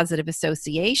right positive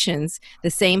associations,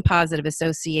 the same positive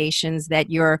associations that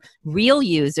your real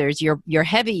users, your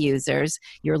heavy users,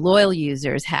 your loyal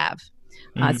users have.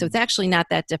 So it's actually not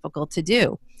that difficult to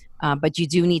do. But you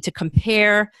do need to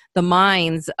compare the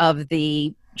minds of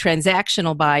the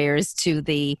transactional buyers to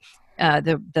the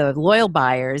loyal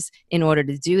buyers in order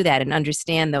to do that and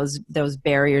understand those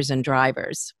barriers and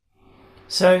drivers.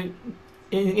 So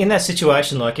in that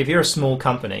situation, like if you're a small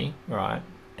company, right,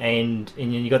 and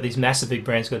you've got these massive big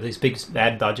brands, got these big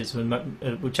ad budgets,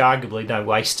 which arguably don't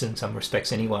waste in some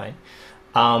respects anyway,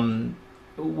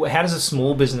 how does a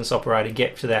small business operator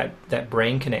get to that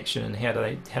brand connection, and how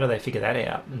do they figure that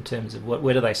out in terms of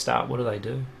where do they start? What do they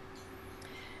do?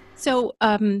 So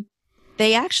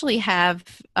they actually have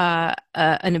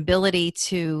an ability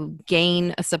to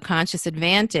gain a subconscious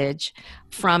advantage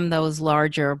from those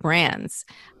larger brands,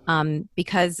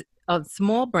 because a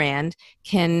small brand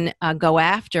can go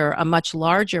after a much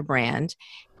larger brand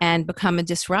and become a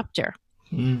disruptor.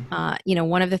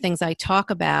 One of the things I talk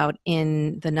about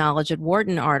in the Knowledge at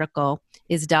Wharton article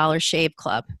is Dollar Shave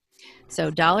Club.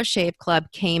 So Dollar Shave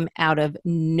Club came out of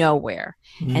nowhere,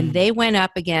 and they went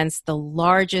up against the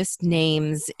largest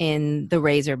names in the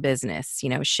razor business,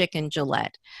 Schick and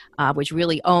Gillette, which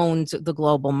really owns the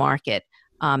global market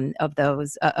of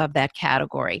that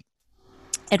category.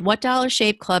 And what Dollar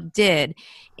Shave Club did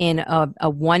in a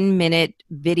 1-minute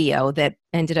video that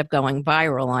ended up going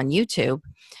viral on YouTube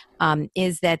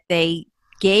is that they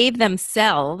gave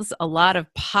themselves a lot of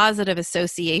positive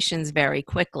associations very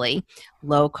quickly.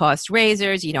 Low-cost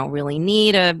razors, you don't really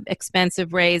need an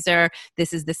expensive razor.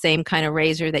 This is the same kind of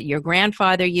razor that your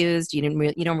grandfather used. You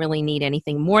don't really need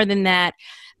anything more than that.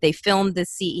 They filmed the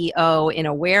CEO in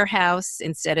a warehouse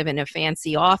instead of in a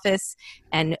fancy office,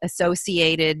 and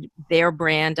associated their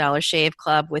brand, Dollar Shave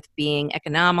Club, with being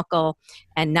economical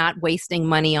and not wasting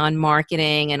money on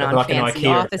marketing and on fancy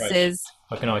offices.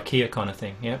 Like an IKEA kind of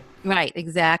thing, yeah. Right,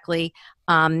 exactly.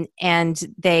 And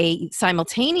they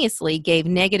simultaneously gave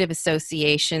negative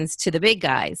associations to the big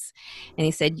guys. And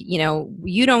he said, you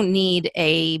don't need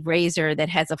a razor that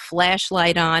has a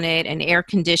flashlight on it, an air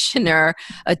conditioner,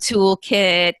 a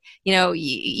toolkit.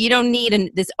 You don't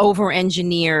need this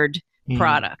over-engineered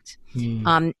product.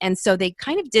 And so they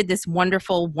kind of did this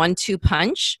wonderful 1-2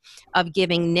 punch of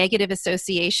giving negative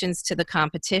associations to the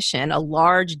competition, a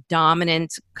large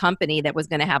dominant company that was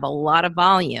going to have a lot of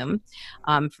volume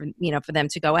for them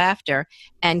to go after,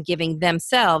 and giving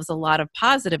themselves a lot of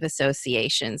positive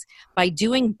associations. By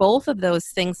doing both of those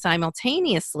things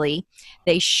simultaneously,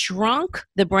 they shrunk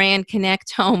the brand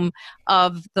connectome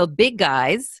of the big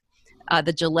guys,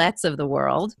 the Gillettes of the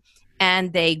world,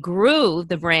 and they grew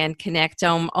the brand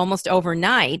connectome almost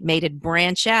overnight, made it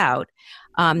branch out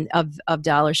of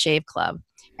Dollar Shave Club.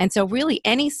 And so really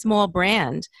any small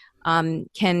brand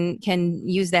can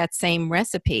use that same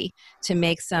recipe to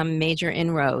make some major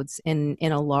inroads in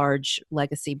a large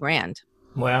legacy brand.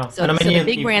 Wow. So, And I so mean, the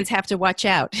big brands have to watch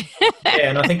out. yeah,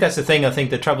 and I think that's the thing. I think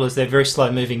the trouble is they're very slow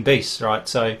moving beasts, right?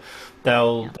 So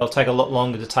they'll take a lot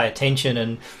longer to pay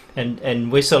attention,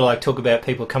 and we sort of like talk about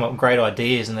people come up with great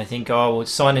ideas and they think, oh, well,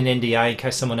 sign an NDA in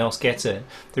case someone else gets it.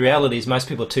 The reality is most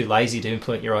people are too lazy to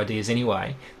implement your ideas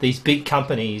anyway. These big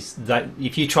companies, that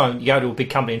if you try and go to a big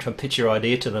company and try and pitch your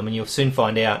idea to them, and you'll soon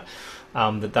find out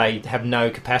that they have no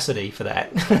capacity for that,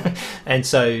 and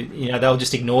so they'll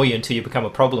just ignore you until you become a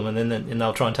problem, and then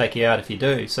they'll try and take you out if you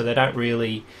do. So they don't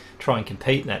really try and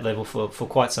compete in that level for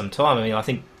quite some time. I mean, I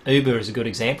think Uber is a good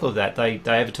example of that. They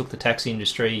overtook the taxi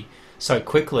industry so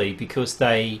quickly because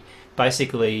the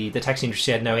taxi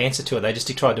industry had no answer to it. They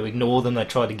just tried to ignore them. They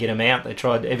tried to get them out. They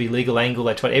tried every legal angle.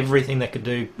 They tried everything they could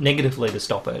do negatively to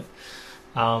stop it.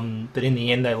 But in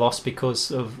the end, they lost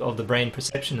because of the brand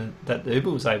perception that Uber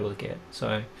was able to get.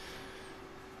 So,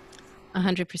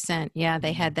 100%. Yeah,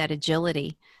 they had that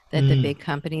agility that the big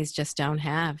companies just don't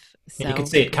have. So and you could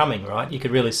see it coming, right? You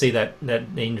could really see that the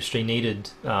industry needed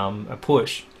a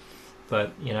push,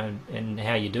 but and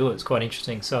how you do it is quite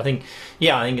interesting. So I think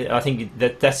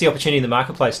that's the opportunity in the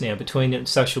marketplace now between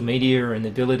social media and the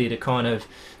ability to kind of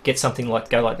get something go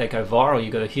viral.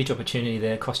 You've got a huge opportunity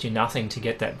there. It costs you nothing to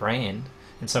get that brand.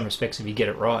 In some respects, if you get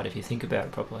it right, if you think about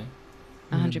it properly.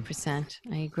 100%.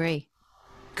 I agree.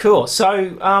 Cool.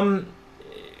 So,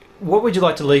 what would you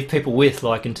like to leave people with,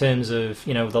 like in terms of,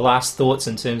 the last thoughts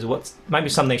in terms of what's maybe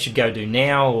something they should go do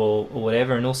now or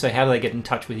whatever, and also how do they get in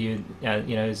touch with you?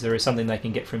 Is there something they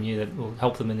can get from you that will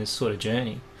help them in this sort of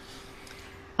journey?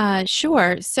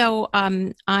 Sure. So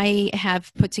I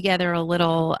have put together a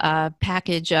little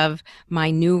package of my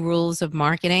new rules of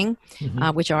marketing,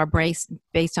 which are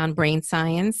based on brain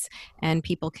science, and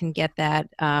people can get that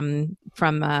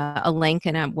from a link,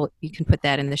 and you can put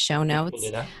that in the show notes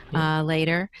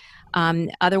later.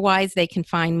 Otherwise, they can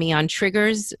find me on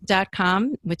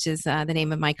triggers.com, which is the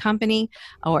name of my company,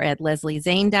 or at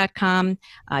lesliezane.com.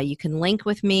 You can link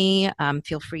with me.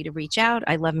 Feel free to reach out.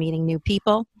 I love meeting new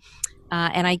people.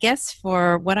 And I guess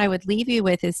for what I would leave you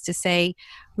with is to say,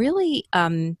 really,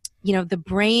 the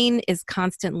brain is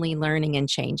constantly learning and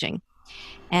changing.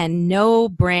 And no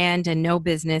brand and no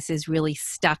business is really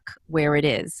stuck where it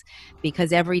is,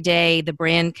 because every day the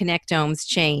brand connectomes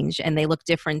change and they look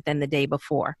different than the day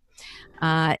before.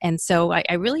 And so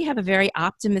I really have a very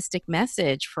optimistic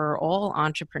message for all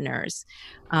entrepreneurs,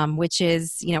 which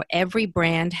is, every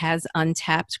brand has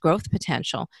untapped growth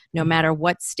potential, no matter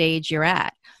what stage you're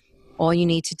at. All you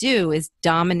need to do is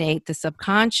dominate the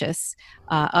subconscious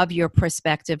of your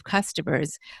prospective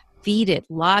customers. Feed it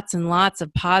lots and lots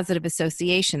of positive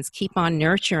associations. Keep on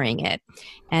nurturing it.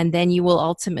 And then you will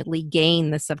ultimately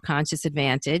gain the subconscious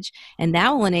advantage. And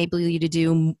that will enable you to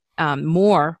do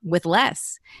more with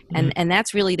less. And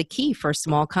that's really the key for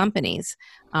small companies.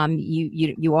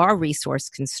 You are resource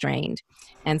constrained.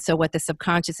 And so what the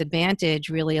subconscious advantage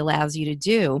really allows you to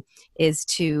do is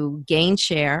to gain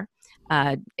share,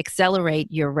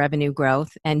 accelerate your revenue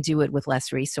growth, and do it with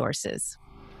less resources.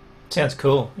 Sounds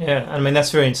cool. Yeah, I mean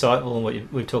that's very insightful.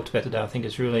 What we've talked about today, I think,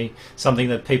 is really something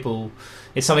that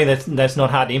it's something that's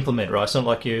not hard to implement, right? It's not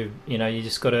like you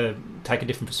just got to take a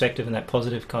different perspective and that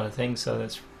positive kind of thing. So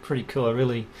that's pretty cool. I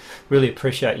really, really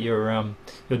appreciate your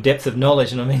depth of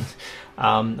knowledge, and I mean,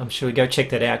 I'm sure you go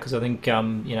check that out, because I think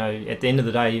at the end of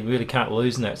the day, you really can't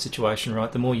lose in that situation, right?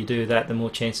 The more you do that, the more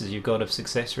chances you've got of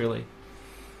success, really.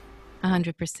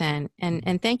 100%.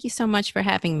 And thank you so much for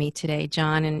having me today,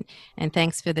 John. And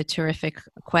thanks for the terrific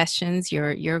questions.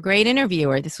 You're a great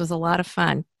interviewer. This was a lot of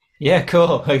fun. Yeah,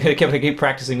 cool. I keep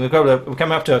practicing. We're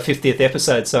coming up to our 50th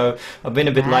episode, so I've been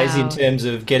a bit lazy in terms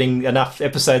of getting enough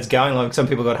episodes going. Like some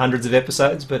people got hundreds of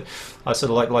episodes, but I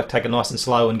sort of like take it nice and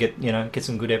slow and get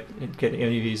some good get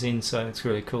interviews in. So it's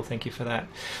really cool. Thank you for that.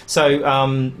 So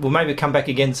we'll maybe come back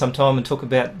again sometime and talk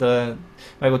about the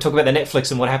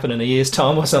Netflix and what happened in a year's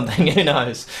time or something. Who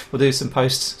knows? We'll do some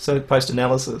post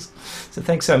analysis. So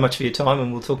thanks so much for your time,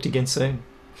 and we'll talk to you again soon.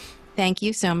 Thank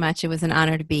you so much. It was an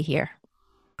honor to be here.